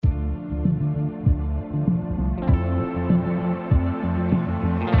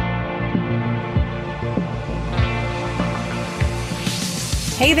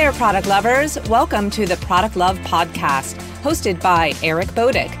Hey there, product lovers. Welcome to the Product Love Podcast, hosted by Eric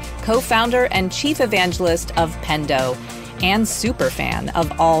Bodick, co-founder and chief evangelist of Pendo, and superfan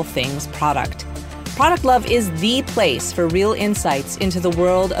of all things product. Product Love is the place for real insights into the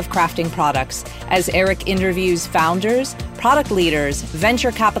world of crafting products, as Eric interviews founders, product leaders,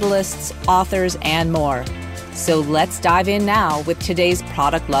 venture capitalists, authors, and more. So let's dive in now with today's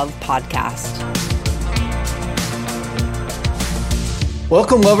Product Love Podcast.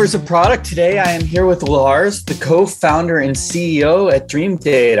 Welcome, lovers of product. Today, I am here with Lars, the co-founder and CEO at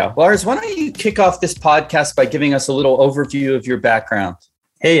Dreamdata. Lars, why don't you kick off this podcast by giving us a little overview of your background?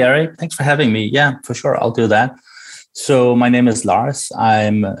 Hey, Eric. Thanks for having me. Yeah, for sure. I'll do that. So my name is Lars.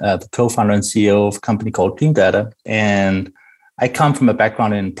 I'm the co-founder and CEO of a company called Dreamdata. And I come from a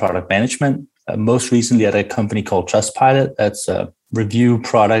background in product management, most recently at a company called Trustpilot. That's a review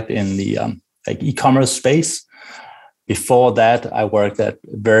product in the e-commerce space. Before that, I worked at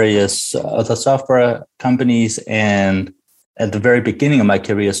various other software companies, and at the very beginning of my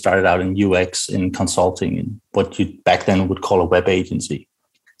career, started out in UX in consulting in what you back then would call a web agency.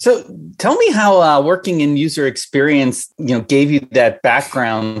 So tell me how working in user experience, gave you that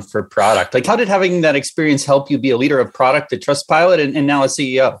background for product. Like, how did having that experience help you be a leader of product at Trustpilot and now a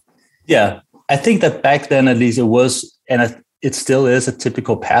CEO? Yeah, I think that back then, at least, it was, and it still is a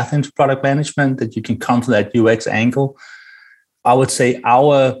typical path into product management that you can come from that UX angle. I would say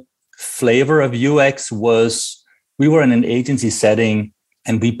our flavor of UX was we were in an agency setting,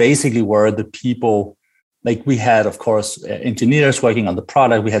 and we basically were the people, like we had, of course, engineers working on the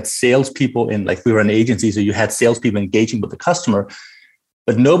product. We had salespeople we were an agency, so you had salespeople engaging with the customer,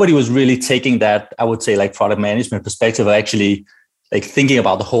 but nobody was really taking that, I would say, product management perspective of actually thinking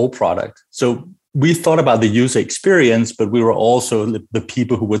about the whole product. So we thought about the user experience, but we were also the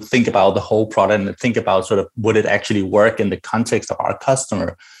people who would think about the whole product and think about sort of would it actually work in the context of our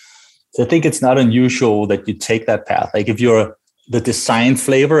customer. So I think it's not unusual that you take that path. Like if you're the design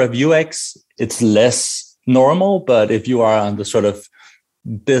flavor of UX, it's less normal. But if you are on the sort of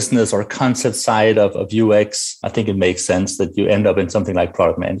business or concept side of UX, I think it makes sense that you end up in something like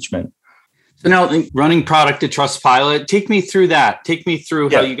product management. So now running product at Trustpilot, take me through that. Take me through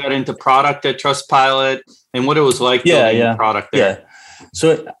how you got into product at Trustpilot and what it was like building product there. Yeah.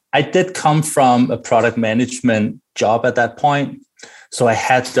 So I did come from a product management job at that point. So I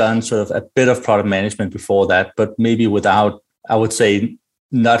had done sort of a bit of product management before that, but maybe without, I would say,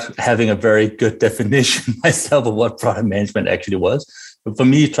 not having a very good definition myself of what product management actually was. But for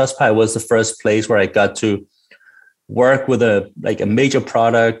me, Trustpilot was the first place where I got to work with a major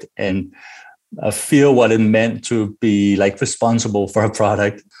product and feel what it meant to be responsible for a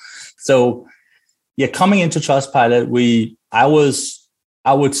product. So coming into Trustpilot,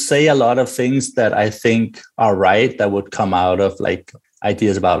 I would say a lot of things that I think are right that would come out of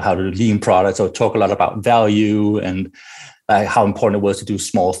ideas about how to lean products, or talk a lot about value and how important it was to do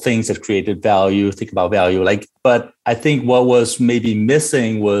small things that created value, think about value. But I think what was maybe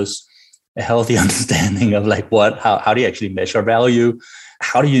missing was a healthy understanding of how do you actually measure value?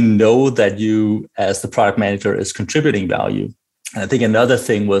 How do you know that you, as the product manager, is contributing value? And I think another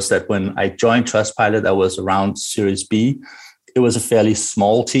thing was that when I joined Trustpilot, I was around Series B. It was a fairly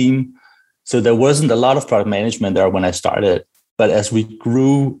small team. So there wasn't a lot of product management there when I started. But as we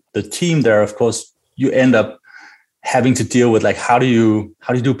grew the team there, of course, you end up having to deal with how do you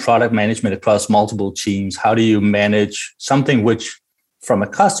do product management across multiple teams? How do you manage something which, from a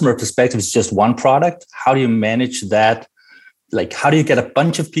customer perspective, is just one product? How do you manage that? How do you get a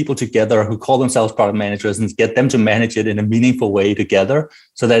bunch of people together who call themselves product managers and get them to manage it in a meaningful way together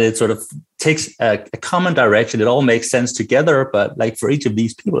so that it sort of takes a common direction? It all makes sense together, but for each of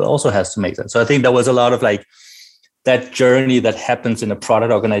these people, it also has to make sense. So I think there was a lot of that journey that happens in a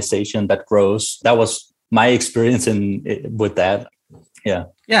product organization that grows. That was my experience with that. Yeah.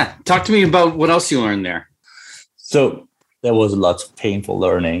 Yeah. Talk to me about what else you learned there. So there was lots of painful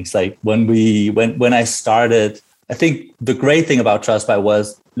learnings. When I started, I think the great thing about Trustpilot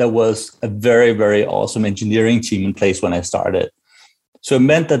was there was a very, very awesome engineering team in place when I started. So it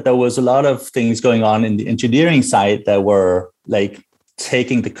meant that there was a lot of things going on in the engineering side that were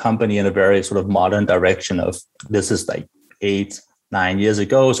taking the company in a very sort of modern direction of this is 8-9 years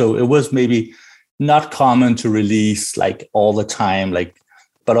ago. So it was maybe not common to release all the time,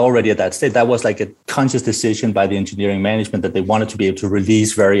 but already at that stage, that was a conscious decision by the engineering management that they wanted to be able to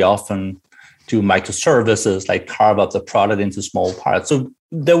release very often, do microservices, carve up the product into small parts. So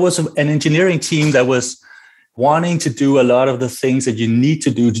there was an engineering team that was wanting to do a lot of the things that you need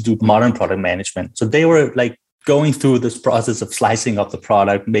to do modern product management. So they were going through this process of slicing up the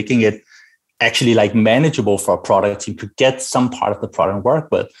product, making it actually like manageable for a product team, could get some part of the product and work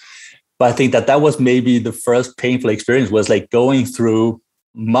with. But I think that was maybe the first painful experience, was like going through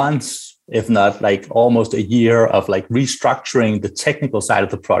months, if not like almost a year of like restructuring the technical side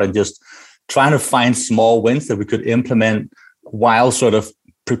of the product, just trying to find small wins that we could implement while sort of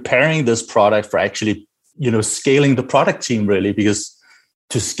preparing this product for actually, scaling the product team, really, because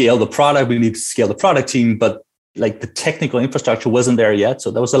to scale the product, we need to scale the product team, but like the technical infrastructure wasn't there yet. So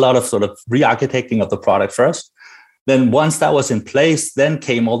there was a lot of sort of re-architecting of the product first. Then once that was in place, then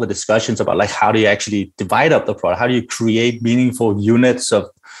came all the discussions about like, how do you actually divide up the product? How do you create meaningful units of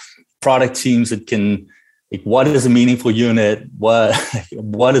product teams that can, like, what is a meaningful unit?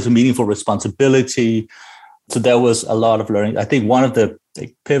 What is a meaningful responsibility? So there was a lot of learning. I think one of the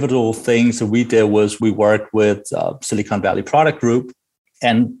pivotal things that we did was we worked with Silicon Valley Product Group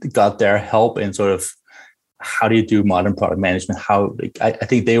and got their help in sort of how do you do modern product management? I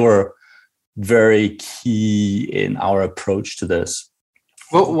think they were very key in our approach to this.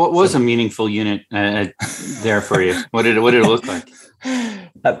 What was a meaningful unit there for you? What did it look like?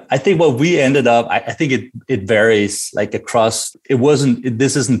 I think what we ended up, I think it varies like across.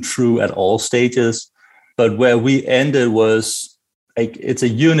 This isn't true at all stages, but where we ended was like, it's a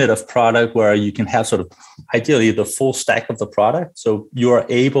unit of product where you can have sort of ideally the full stack of the product. So you are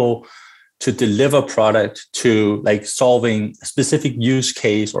able to deliver product to like solving a specific use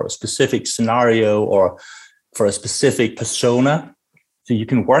case or a specific scenario or for a specific persona. So you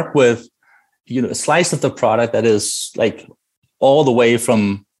can work with, a slice of the product that is like all the way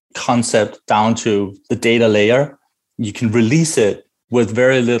from concept down to the data layer. You can release it with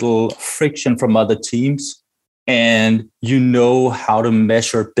very little friction from other teams. And you know how to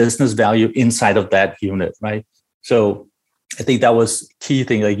measure business value inside of that unit, right? So I think that was a key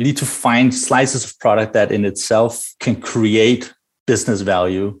thing. Like, you need to find slices of product that in itself can create business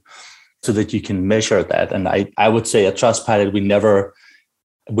value so that you can measure that. And I would say at Trustpilot, we never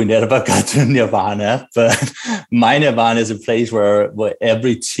got to nirvana, but my nirvana is a place where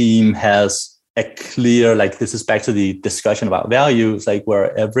every team has a clear, like, this is back to the discussion about values, like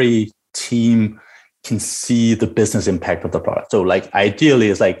where every team can see the business impact of the product. So like ideally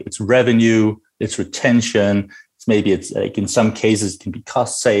it's revenue, it's retention, it's like in some cases it can be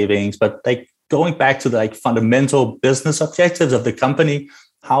cost savings, but like going back to the like fundamental business objectives of the company,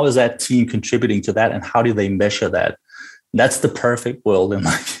 how is that team contributing to that and how do they measure that? That's the perfect world in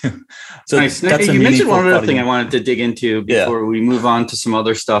my view. So nice. That's you mentioned one other thing I wanted to dig into before we move on to some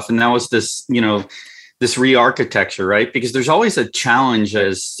other stuff. And that was this, this re-architecture, right? Because there's always a challenge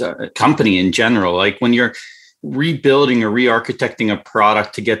as a company in general. Like when you're rebuilding or re-architecting a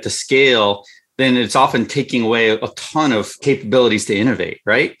product to get to scale, then it's often taking away a ton of capabilities to innovate,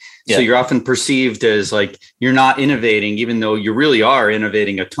 right? Yeah. So you're often perceived as like, you're not innovating, even though you really are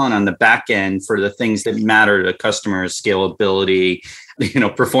innovating a ton on the back end for the things that matter to customers, scalability,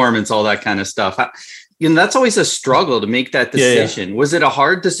 performance, all that kind of stuff. That's always a struggle to make that decision. Yeah. Was it a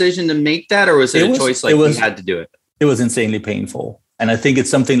hard decision to make that, or was it a choice like you had to do it? It was insanely painful. And I think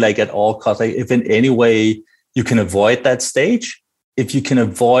it's something like at all costs, like if in any way you can avoid that stage, if you can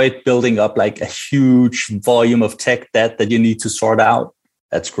avoid building up like a huge volume of tech debt that you need to sort out,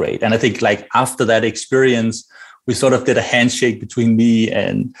 that's great. And I think like after that experience, we sort of did a handshake between me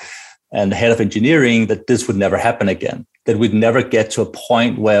and the head of engineering that this would never happen again, that we'd never get to a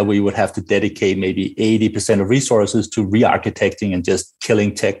point where we would have to dedicate maybe 80% of resources to re-architecting and just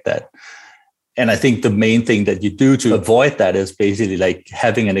killing tech debt. And I think the main thing that you do to avoid that is basically like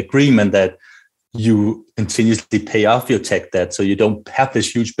having an agreement that you continuously pay off your tech debt. So you don't have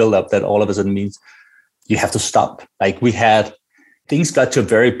this huge buildup that all of a sudden means you have to stop. Like things got to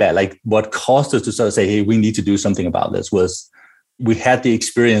very bad. Like what caused us to sort of say, hey, we need to do something about this was we had the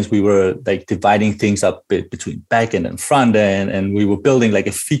experience. We were like dividing things up between back end and front end. And we were building like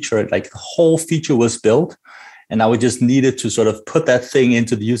a feature, like the whole feature was built. And now we just needed to sort of put that thing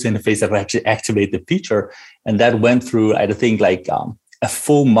into the user interface that would actually activate the feature. And that went through, I think, like a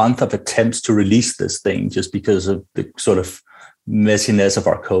full month of attempts to release this thing just because of the sort of messiness of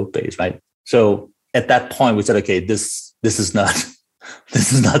our code base, right? So at that point, we said, okay, this is not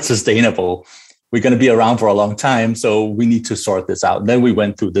sustainable. We're going to be around for a long time, so we need to sort this out. And then we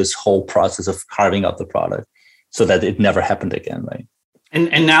went through this whole process of carving out the product so that it never happened again, right?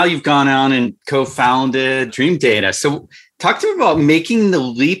 And now you've gone on and co-founded Dreamdata. So talk to me about making the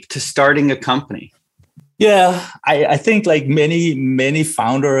leap to starting a company. Yeah, I think like many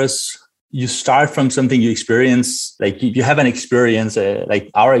founders, you start from something you experience. Like you have an experience, like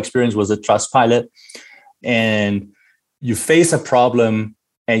our experience was at Trustpilot, and you face a problem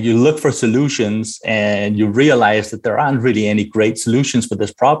and you look for solutions and you realize that there aren't really any great solutions for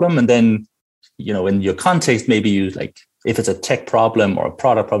this problem. And then in your context, maybe you like, if it's a tech problem or a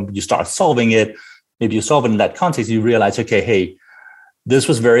product problem, you start solving it. Maybe you solve it in that context, you realize, okay, hey, this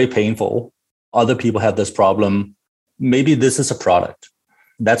was very painful. Other people have this problem. Maybe this is a product.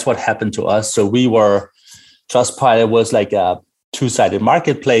 That's what happened to us. So Trustpilot was like a two-sided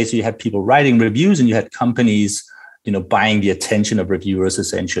marketplace. You had people writing reviews and you had companies, buying the attention of reviewers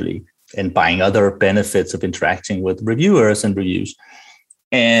essentially, and buying other benefits of interacting with reviewers and reviews.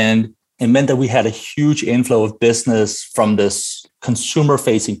 And it meant that we had a huge inflow of business from this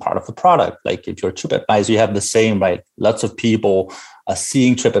consumer-facing part of the product. Like if you're TripAdvisor, you have the same, right? Lots of people are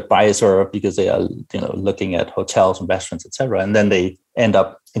seeing TripAdvisor because they are, looking at hotels and restaurants, et cetera. And then they end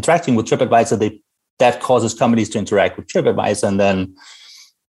up interacting with TripAdvisor. That causes companies to interact with TripAdvisor. And then,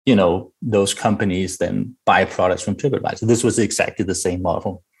 those companies then buy products from TripAdvisor. This was exactly the same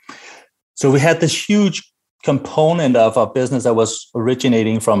model. So we had this huge component of our business that was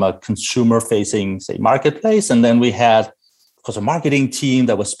originating from a consumer-facing, say, marketplace. And then we had, of course, a marketing team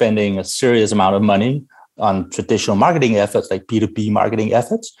that was spending a serious amount of money on traditional marketing efforts, like B2B marketing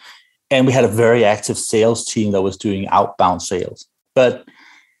efforts. And we had a very active sales team that was doing outbound sales. But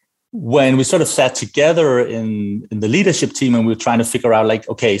when we sort of sat together in the leadership team and we were trying to figure out like,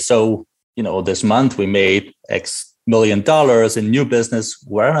 okay, so, this month we made X $1 million in new business.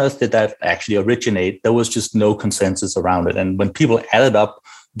 Where on earth did that actually originate? There was just no consensus around it. And when people added up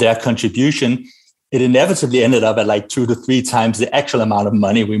their contribution, it inevitably ended up at like 2 to 3 times the actual amount of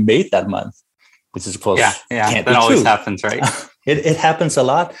money we made that month, which is, of course, can't be that always true. Happens, right? It happens a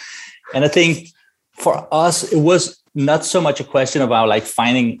lot. And I think for us, it was not so much a question about like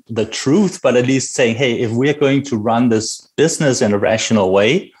finding the truth, but at least saying, hey, if we're going to run this business in a rational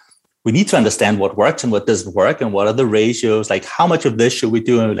way, we need to understand what works and what doesn't work and what are the ratios, like how much of this should we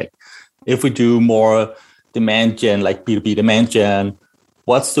do? And like if we do more demand gen, like B2B demand gen,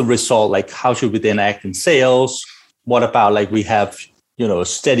 what's the result? Like how should we then act in sales? What about like we have, a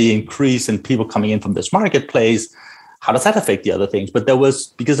steady increase in people coming in from this marketplace? How does that affect the other things? But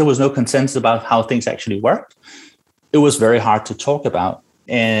because there was no consensus about how things actually worked, it was very hard to talk about.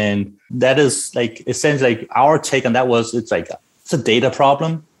 And that is like essentially like our take on that was it's a data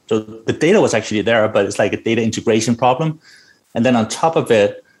problem. So the data was actually there, but it's like a data integration problem. And then on top of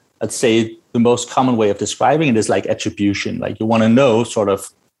it, I'd say the most common way of describing it is like attribution. Like you want to know sort of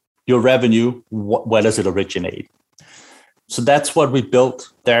your revenue, where does it originate? So that's what we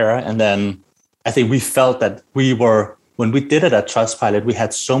built there. And then I think we felt that when we did it at Trustpilot, we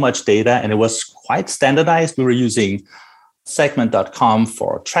had so much data and it was quite standardized. We were using segment.com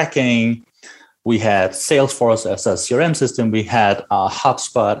for tracking. We had Salesforce as a CRM system. We had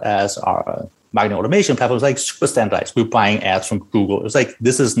HubSpot as our marketing automation platform. It was like super standardized. We were buying ads from Google. It was like,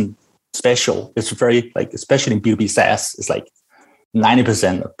 this isn't special. It's very like, especially in B2B SaaS, it's like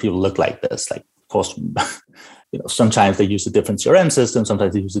 90% of people look like this. Like, of course, sometimes they use a different CRM system.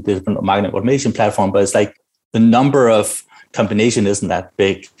 Sometimes they use a different marketing automation platform, but it's like the number of combination isn't that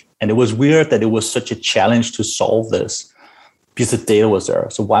big. And it was weird that it was such a challenge to solve this, because the data was there.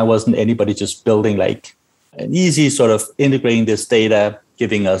 So why wasn't anybody just building like an easy sort of integrating this data,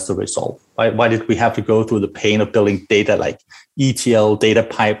 giving us the result? Why did we have to go through the pain of building data like ETL, data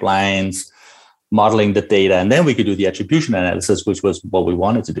pipelines, modeling the data, and then we could do the attribution analysis, which was what we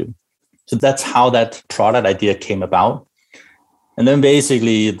wanted to do. So that's how that product idea came about. And then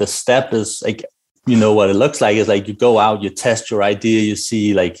basically the step is like, what it looks like is like you go out, you test your idea, you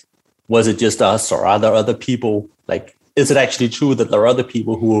see like, was it just us or are there other people? Like, is it actually true that there are other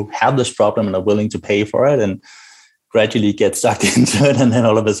people who have this problem and are willing to pay for it, and gradually get sucked into it? And then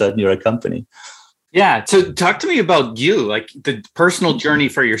all of a sudden you're a company. Yeah. So talk to me about you, like the personal journey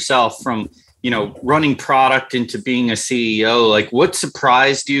for yourself from, running product into being a CEO. Like what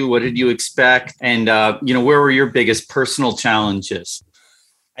surprised you? What did you expect? And, where were your biggest personal challenges?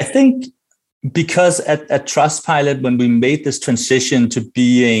 I think because at Trustpilot, when we made this transition to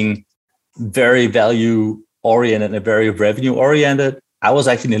being very value-oriented and very revenue-oriented, I was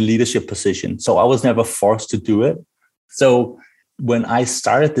actually in a leadership position. So I was never forced to do it. So when I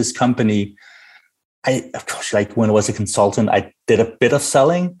started this company, when I was a consultant, I did a bit of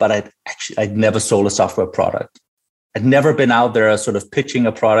selling, but I'd never sold a software product. I'd never been out there sort of pitching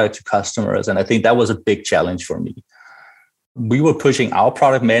a product to customers. And I think that was a big challenge for me. We were pushing our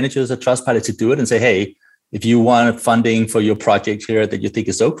product managers at Trustpilot to do it and say, hey, if you want funding for your project here that you think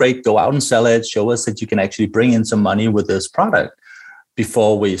is so great, go out and sell it. Show us that you can actually bring in some money with this product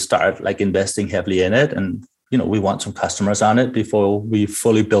before we start like investing heavily in it. And, we want some customers on it before we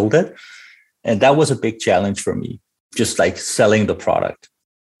fully build it. And that was a big challenge for me, just like selling the product.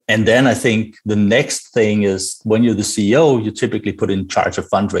 And then I think the next thing is when you're the CEO, you're typically put in charge of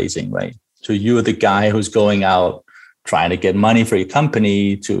fundraising, right? So you're the guy who's going out trying to get money for your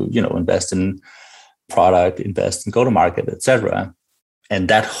company to, invest in product, invest in go-to-market, etc. And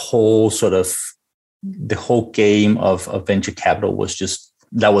that whole the whole game of venture capital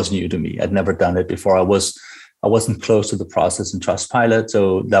that was new to me. I'd never done it before. I wasn't close to the process in Trustpilot.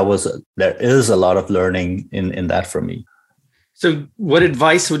 So there is a lot of learning in that for me. So what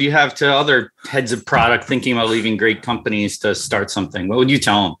advice would you have to other heads of product thinking about leaving great companies to start something? What would you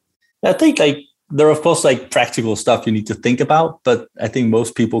tell them? I think there are, of course, practical stuff you need to think about, but I think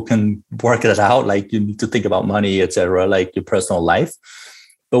most people can work it out. You need to think about money, et cetera, your personal life.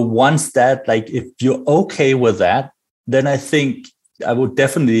 But once that, if you're okay with that, then I think I would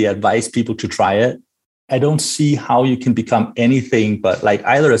definitely advise people to try it. I don't see how you can become anything but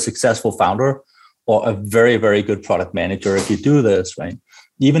either a successful founder or a very, very good product manager if you do this, right?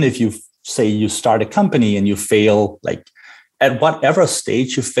 Even if you say you start a company and you fail, at whatever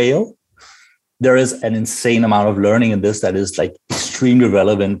stage you fail, there is an insane amount of learning in this that is extremely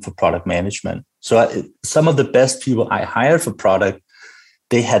relevant for product management. So some of the best people I hired for product,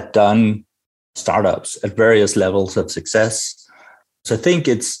 they had done startups at various levels of success. So I think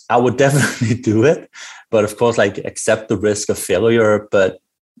I would definitely do it, but of course, accept the risk of failure, but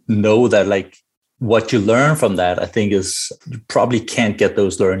know that what you learn from that, I think is you probably can't get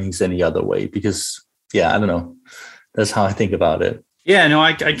those learnings any other way because, I don't know. That's how I think about it. Yeah, no,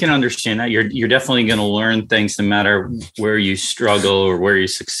 I can understand that. You're definitely going to learn things no matter where you struggle or where you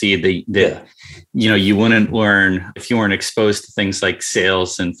succeed that you wouldn't learn if you weren't exposed to things like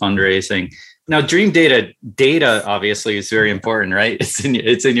sales and fundraising. Now, Dreamdata data obviously is very important, right?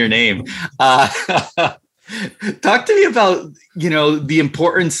 It's in your name. Talk to me about, the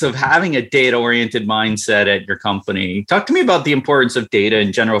importance of having a data-oriented mindset at your company. Talk to me about the importance of data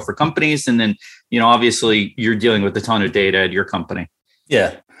in general for companies. And then, obviously you're dealing with a ton of data at your company.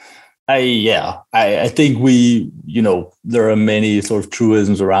 Yeah. I think there are many sort of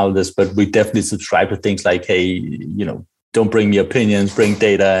truisms around this, but we definitely subscribe to things like, hey, don't bring me opinions, bring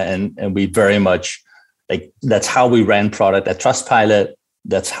data. And we very much that's how we ran product at Trustpilot.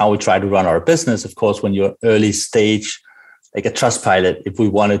 That's how we try to run our business. Of course, when you're early stage, like a Trustpilot, if we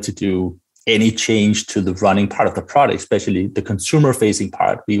wanted to do any change to the running part of the product, especially the consumer facing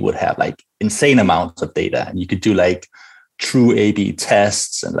part, we would have insane amounts of data. And you could do true A/B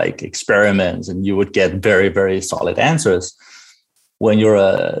tests and experiments, and you would get very, very solid answers. When you're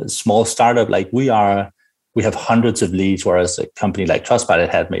a small startup like we are, we have hundreds of leads, whereas a company like Trustpilot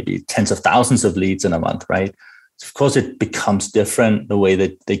had maybe tens of thousands of leads in a month, right? Of course, it becomes different the way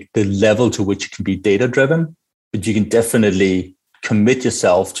that the level to which it can be data driven, but you can definitely commit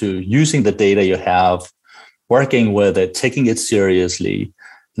yourself to using the data you have, working with it, taking it seriously,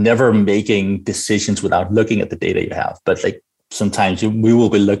 never making decisions without looking at the data you have. But sometimes we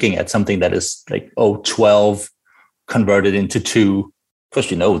will be looking at something that is 12 converted into 2. Of course,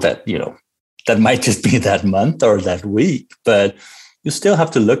 that might just be that month or that week, but you still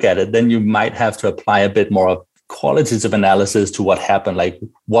have to look at it. Then you might have to apply a bit more of qualitative analysis to what happened.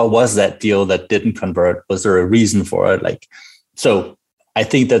 What was that deal that didn't convert? Was there a reason for it? So I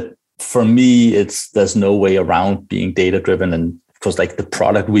think that for me, there's no way around being data driven. And of course, the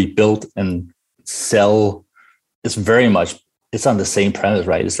product we built and sell is very much, it's on the same premise,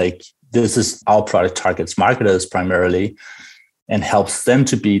 right? It's this is our product targets marketers primarily and helps them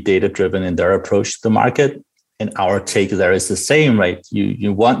to be data driven in their approach to the market. And our take there is the same, right?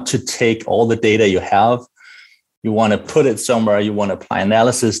 You want to take all the data you have, you want to put it somewhere, you want to apply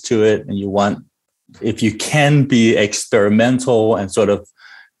analysis to it, and you want, if you can be experimental and sort of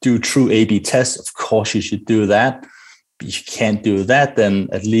do true A/B tests, of course you should do that. But if you can't do that, then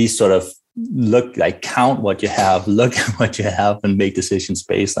at least sort of count what you have, look at what you have and make decisions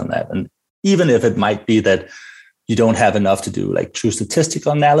based on that. And even if it might be that you don't have enough to do true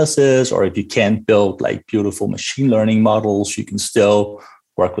statistical analysis, or if you can't build beautiful machine learning models, you can still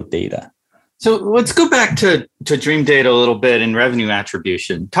work with data. So let's go back to Dreamdata a little bit and revenue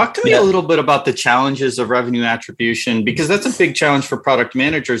attribution. Talk to me a little bit about the challenges of revenue attribution, because that's a big challenge for product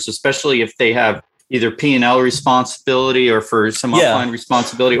managers, especially if they have either P&L responsibility or for some upline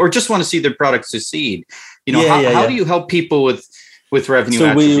responsibility, or just want to see their product succeed. How do you help people with revenue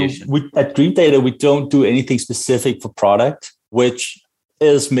attribution? We at Dreamdata, we don't do anything specific for product, which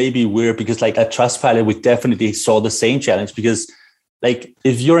is maybe weird because at Trustpilot, we definitely saw the same challenge because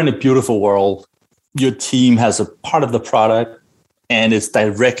if you're in a beautiful world, your team has a part of the product and it's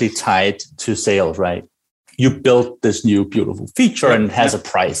directly tied to sales, right? You built this new beautiful feature and it has a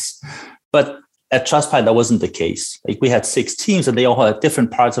price. But at Trustpilot, that wasn't the case. We had 6 teams and they all had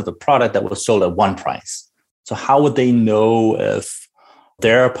different parts of the product that was sold at one price. So how would they know if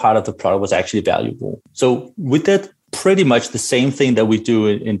their part of the product was actually valuable. So we did pretty much the same thing that we do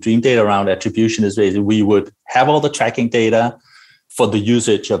in Dreamdata around attribution. Is basically we would have all the tracking data for the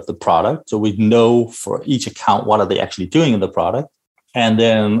usage of the product. So we know for each account, what are they actually doing in the product? And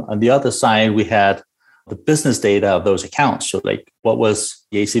then on the other side, we had the business data of those accounts. So like, what was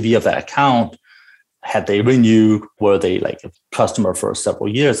the ACV of that account? Had they renewed? Were they like a customer for several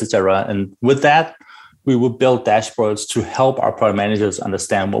years, et cetera? And with that, we would build dashboards to help our product managers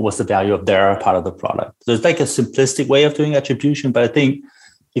understand what was the value of their part of the product. So it's like a simplistic way of doing attribution, but I think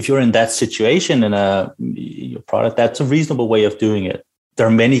if you're in that situation in your product, that's a reasonable way of doing it. There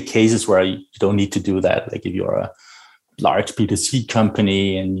are many cases where you don't need to do that. Like if you're a large B2C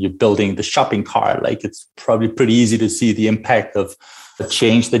company and you're building the shopping cart, like it's probably pretty easy to see the impact of the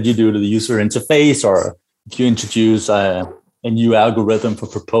change that you do to the user interface, or if you introduce a new algorithm for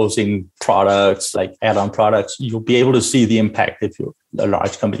proposing products, like add-on products, you'll be able to see the impact. If you're a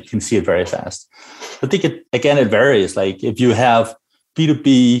large company, you can see it very fast. I think it varies. Like if you have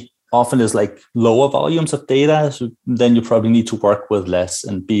B2B, often is like lower volumes of data, so then you probably need to work with less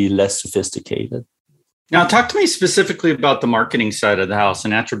and be less sophisticated. Now, talk to me specifically about the marketing side of the house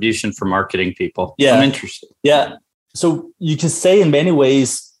and attribution for marketing people. Yeah, I'm interested. Yeah. So you can say in many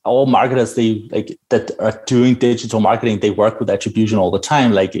ways, all marketers that are doing digital marketing, they work with attribution all the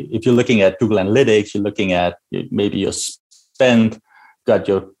time. Like if you're looking at Google Analytics, you're looking at maybe your spend, got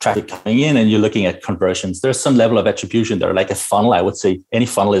your traffic coming in, and you're looking at conversions. There's some level of attribution there, like a funnel. I would say any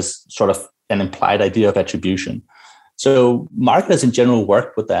funnel is sort of an implied idea of attribution. So marketers in general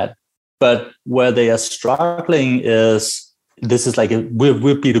work with that. But where they are struggling is, this is like, we're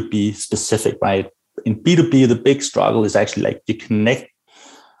B2B specific, right? In B2B, the big struggle is actually like you connect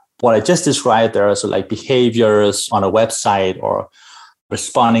what I just described there, so like behaviors on a website or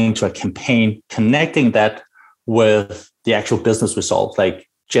responding to a campaign, connecting that with the actual business results, like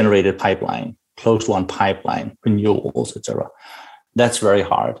generated pipeline, closed won pipeline, renewals, etc. That's very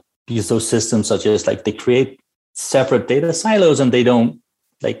hard because those systems are just like, they create separate data silos, and they don't,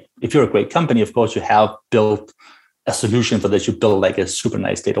 like, if you're a great company, of course, you have built a solution for this. You build like a super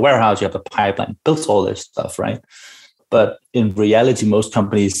nice data warehouse, you have a pipeline, built all this stuff, right? But in reality, most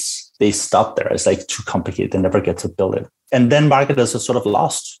companies, they stop there. It's like too complicated. They never get to build it. And then marketers are sort of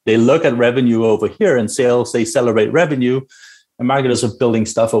lost. They look at revenue over here, and sales, they celebrate revenue, and marketers are building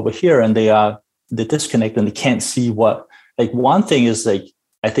stuff over here, and they disconnect, and they can't see what, like, one thing is like,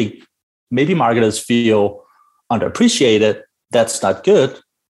 I think maybe marketers feel underappreciated. That's not good.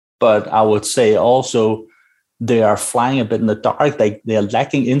 But I would say also they are flying a bit in the dark. Like they're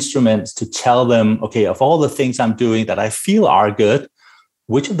lacking instruments to tell them, okay, of all the things I'm doing that I feel are good,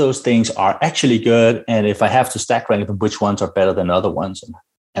 which of those things are actually good? And if I have to stack rank them, which ones are better than other ones?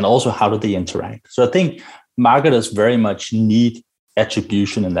 And also, how do they interact? So I think marketers very much need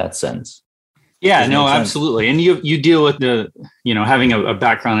attribution in that sense. Yeah, no, absolutely. And you deal with having a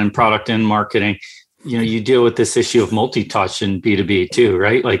background in product and marketing, you deal with this issue of multi-touch in B2B too,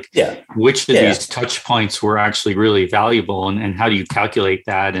 right? Like which of these touch points were actually really valuable, and how do you calculate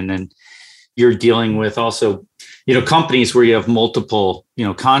that? And then you're dealing with also, companies where you have multiple,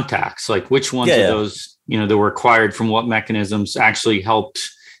 contacts, like which ones of those, that were acquired from what mechanisms actually helped,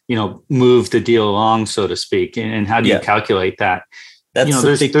 move the deal along, so to speak. And how do you calculate that? That's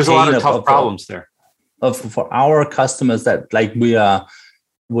there's a lot of tough problems there. For our customers that like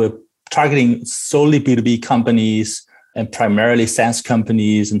we're targeting solely B2B companies and primarily SaaS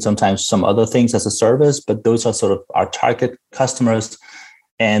companies and sometimes some other things as a service, but those are sort of our target customers.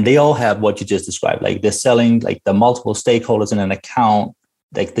 And they all have what you just described. Like they're selling like the multiple stakeholders in an account.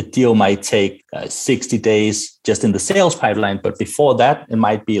 Like the deal might take 60 days just in the sales pipeline. But before that, it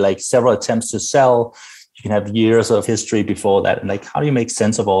might be like several attempts to sell. You can have years of history before that. And like, how do you make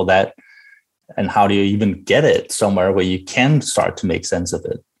sense of all that? And how do you even get it somewhere where you can start to make sense of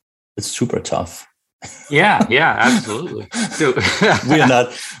it? It's super tough. Yeah, absolutely. So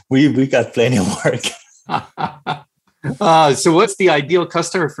we got plenty of work. So what's the ideal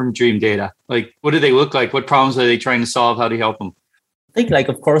customer from Dreamdata? Like, what do they look like? What problems are they trying to solve? How do you help them? I think, like,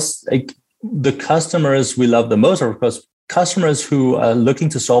 of course, like the customers we love the most are, of course, customers who are looking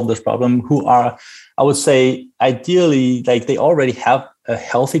to solve this problem, who are, I would say, ideally, like they already have a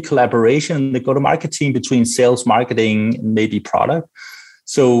healthy collaboration in the go-to-market team between sales, marketing, and maybe product.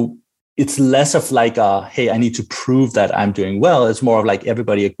 So it's less of like, hey, I need to prove that I'm doing well. It's more of like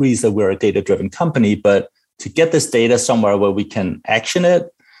everybody agrees that we're a data-driven company, but to get this data somewhere where we can action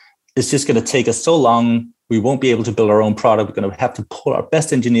it, it's just going to take us so long. We won't be able to build our own product. We're going to have to pull our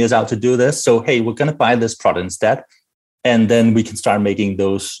best engineers out to do this. So, hey, we're going to buy this product instead. And then we can start making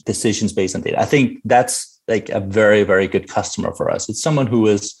those decisions based on data. I think that's like a very, very good customer for us. It's someone who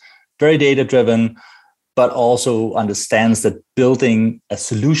is very data driven, but also understands that building a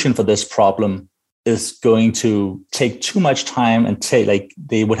solution for this problem is going to take too much time and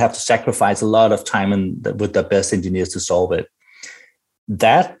they would have to sacrifice a lot of time with the best engineers to solve it.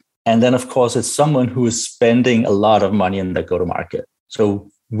 That, and then of course, it's someone who is spending a lot of money in the go-to-market. So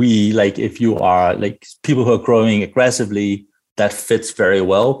if you are like people who are growing aggressively, that fits very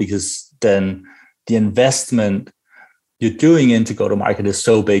well, because then the investment you're doing into go-to-market is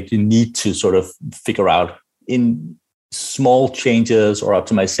so big, you need to sort of figure out in small changes or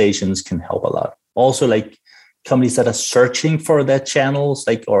optimizations can help a lot. Also, like companies that are searching for their channels,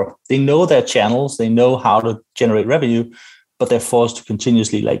 or they know their channels, they know how to generate revenue, but they're forced to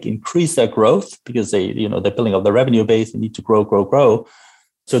continuously increase their growth because they're building up the revenue base. They need to grow.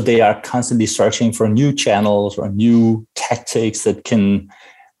 So they are constantly searching for new channels or new tactics that can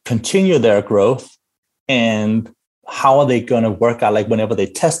continue their growth. And how are they going to work out? Like whenever they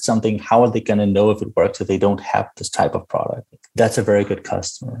test something, how are they going to know if it works if they don't have this type of product? That's a very good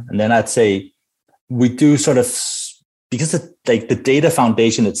customer. And then I'd say we do sort of, because the data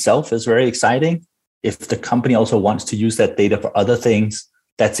foundation itself is very exciting. If the company also wants to use that data for other things,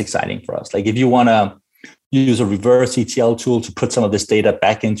 that's exciting for us. Like if you want to use a reverse ETL tool to put some of this data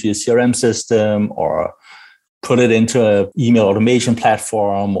back into your CRM system, or put it into an email automation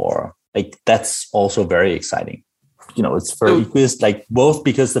platform, or that's also very exciting. It's very both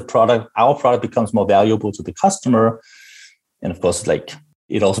because our product becomes more valuable to the customer. And of course,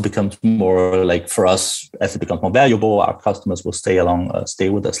 it also becomes more for us, as it becomes more valuable, our customers will stay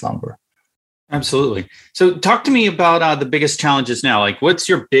with us longer. Absolutely. So talk to me about the biggest challenges now. What's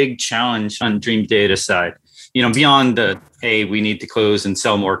your big challenge on Dreamdata side? Beyond hey, we need to close and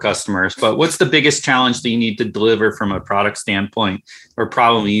sell more customers, but what's the biggest challenge that you need to deliver from a product standpoint, or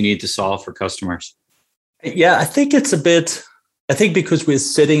problem you need to solve for customers? Yeah, I think because we're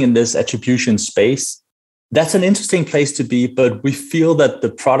sitting in this attribution space, that's an interesting place to be, but we feel that the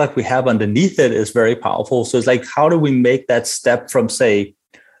product we have underneath it is very powerful. So it's how do we make that step from say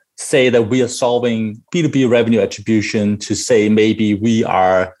that we are solving B2B revenue attribution to say maybe we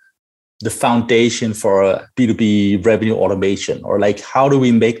are the foundation for a B2B revenue automation, or how do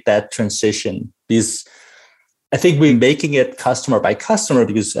we make that transition? Because I think we're making it customer by customer,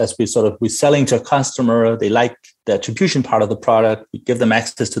 because as we're selling to a customer, they like the attribution part of the product. We give them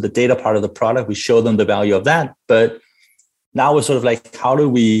access to the data part of the product. We show them the value of that. But now we're sort of how do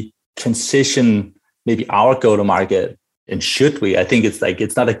we transition maybe our go-to-market? And should we? I think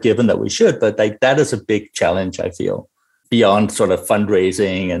it's not a given that we should, but that is a big challenge, I feel, beyond sort of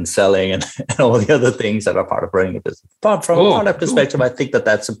fundraising and selling and all the other things that are part of running a business. But from a product perspective, I think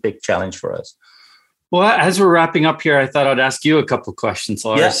that's a big challenge for us. Well, as we're wrapping up here, I thought I'd ask you a couple of questions,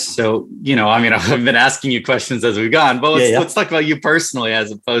 Lars. Yeah. So, I've been asking you questions as we've gone, but let's talk about you personally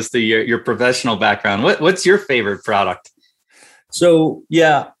as opposed to your professional background. What's your favorite product? So,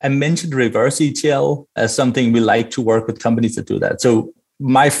 I mentioned reverse ETL as something we like to work with companies that do that. So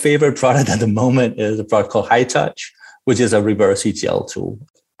my favorite product at the moment is a product called HighTouch, which is a reverse ETL tool.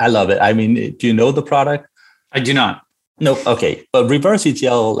 I love it. I mean, do you know the product? I do not. No. Okay. But reverse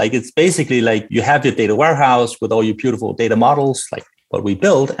ETL, it's basically you have your data warehouse with all your beautiful data models, like what we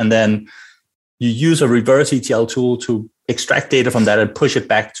build. And then you use a reverse ETL tool to extract data from that and push it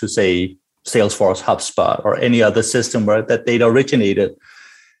back to, say, Salesforce, HubSpot, or any other system where that data originated.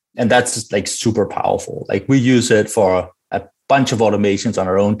 And that's super powerful. We use it for a bunch of automations on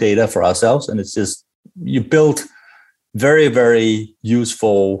our own data for ourselves. And it's just, you build very, very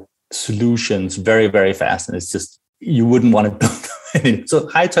useful solutions very, very fast. And it's just, you wouldn't want to build them. So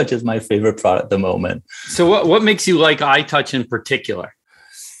HighTouch is my favorite product at the moment. So what makes you like HighTouch in particular?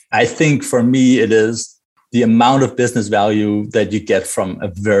 I think for me, it is the amount of business value that you get from a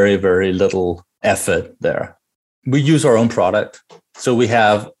very, very little effort there. We use our own product. So we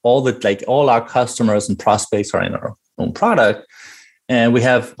have all our customers and prospects are in our own product. And we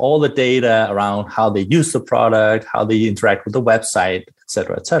have all the data around how they use the product, how they interact with the website, et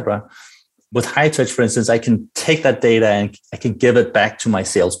cetera, et cetera. With HighTouch, for instance, I can take that data and I can give it back to my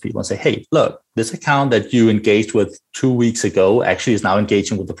salespeople and say, hey, look, this account that you engaged with 2 weeks ago actually is now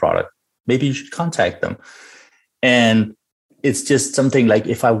engaging with the product. Maybe you should contact them. And it's just something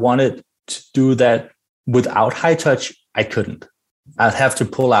if I wanted to do that without HighTouch, I couldn't. I'd have to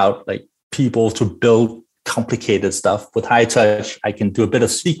pull out people to build complicated stuff. With HighTouch, I can do a bit of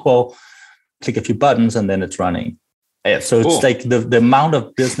SQL, click a few buttons, and then it's running. So cool. It's the amount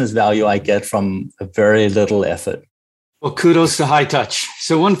of business value I get from a very little effort. Well, kudos to HighTouch.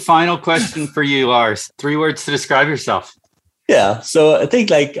 So one final question for you, Lars. 3 words to describe yourself. Yeah. So I think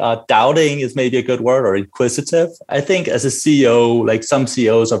like doubting is maybe a good word, or inquisitive. I think as a CEO, like some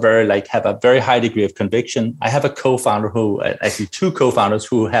CEOs are very like have a very high degree of conviction. I have a co-founder who actually two co-founders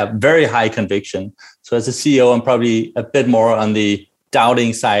who have very high conviction. So as a CEO, I'm probably a bit more on the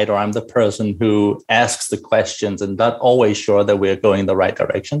doubting side, or I'm the person who asks the questions and not always sure that we're going in the right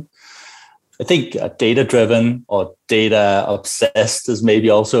direction. I think data-driven or data-obsessed is maybe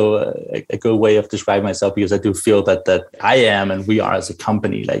also a good way of describing myself, because I do feel that I am, and we are as a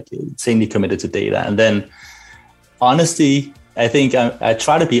company, like insanely committed to data. And then honesty, I think I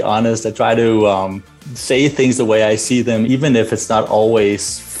try to be honest. I try to say things the way I see them, even if it's not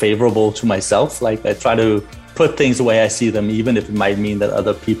always favorable to myself. Like I try to put things the way I see them, even if it might mean that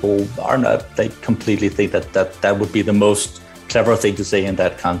other people are not, they completely think that would be the most clever thing to say in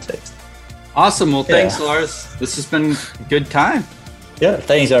that context. Awesome. Well, thanks, Lars. This has been a good time. Yeah,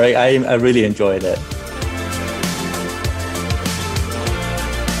 thanks, Eric. I really enjoyed it.